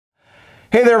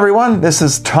Hey there everyone, this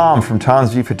is Tom from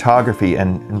Tom's View Photography,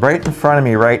 and right in front of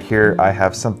me right here I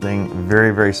have something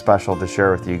very, very special to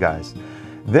share with you guys.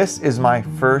 This is my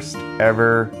first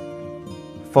ever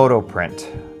photo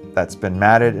print that's been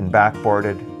matted and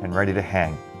backboarded and ready to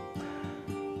hang.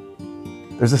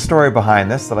 There's a story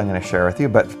behind this that I'm going to share with you,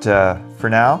 but for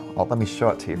now, let me show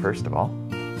it to you first of all.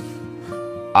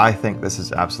 I think this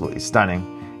is absolutely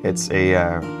stunning. It's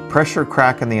a pressure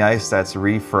crack in the ice that's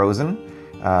refrozen.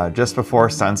 Just before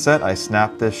sunset, I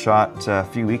snapped this shot a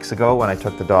few weeks ago when I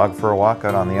took the dog for a walk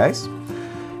out on the ice.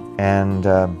 And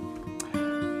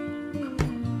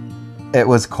it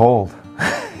was cold.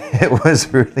 It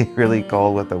was really, really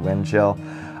cold with the wind chill.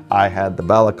 I had the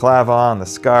balaclava on, the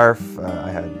scarf, I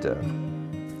had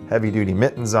heavy-duty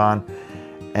mittens on,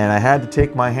 and I had to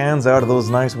take my hands out of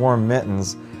those nice warm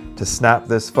mittens to snap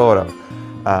this photo.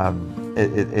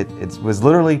 It was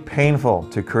literally painful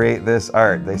to create this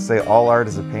art. They say all art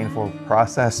is a painful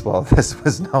process. Well, this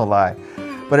was no lie.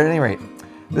 But at any rate,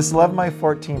 this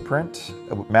 11x14 print,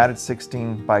 matted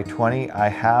 16 by 20, I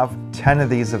have 10 of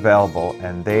these available,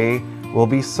 and they will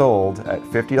be sold at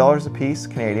 $50 a piece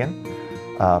Canadian,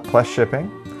 plus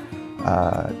shipping.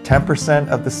 10%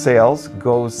 of the sales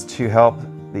goes to help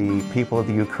the people of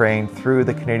the Ukraine through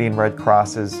the Canadian Red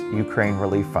Cross's Ukraine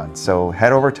Relief Fund. So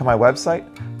head over to my website,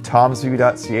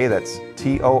 tomsview.ca, that's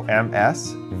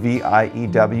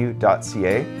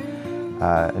TOMSVIEW.ca,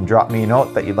 and drop me a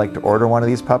note that you'd like to order one of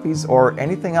these puppies or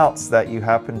anything else that you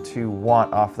happen to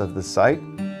want off of the site.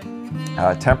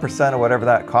 10% of whatever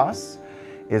that costs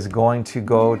is going to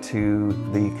go to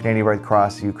the Canadian Red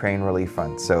Cross Ukraine Relief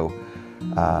Fund. So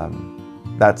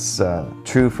that's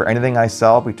true for anything I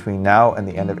sell between now and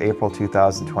the end of April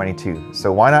 2022.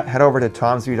 So why not head over to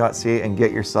tomsview.ca and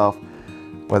get yourself,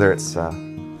 whether it's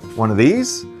one of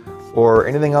these or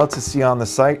anything else you see on the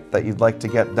site that you'd like to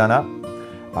get done up,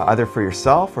 either for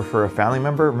yourself or for a family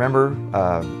member. Remember,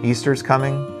 Easter's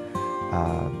coming,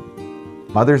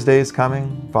 Mother's Day is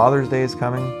coming, Father's Day is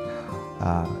coming,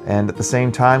 and at the same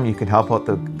time you can help out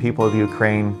the people of the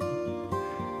Ukraine.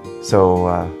 So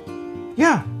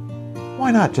yeah,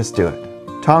 why not just do it?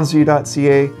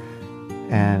 tomsview.ca,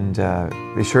 and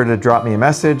be sure to drop me a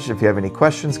message if you have any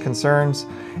questions, concerns,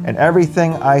 and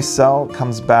everything I sell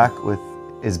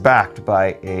is backed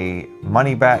by a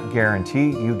money-back guarantee.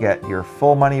 You get your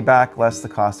full money back, less the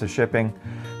cost of shipping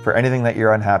for anything that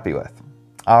you're unhappy with.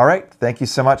 All right, thank you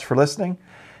so much for listening,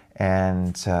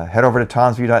 and head over to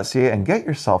tomsview.ca and get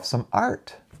yourself some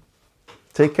art.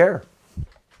 Take care.